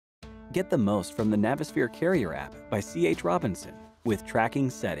Get the most from the Navisphere Carrier app by C.H. Robinson with tracking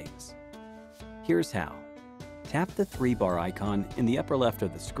settings. Here's how. Tap the 3-bar icon in the upper left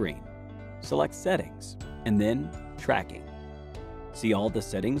of the screen. Select Settings, and then Tracking. See all the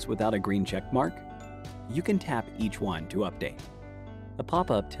settings without a green check mark? You can tap each one to update. A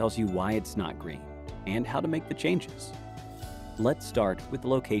pop-up tells you why it's not green and how to make the changes. Let's start with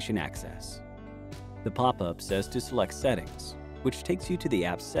location access. The pop-up says to select Settings, which takes you to the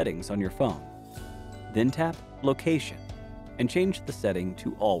app's settings on your phone. Then tap Location and change the setting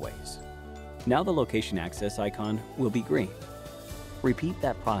to Always. Now the location access icon will be green. Repeat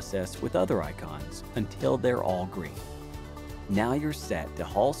that process with other icons until they're all green. Now you're set to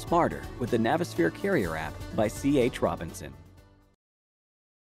haul smarter with the Navisphere Carrier app by C.H. Robinson.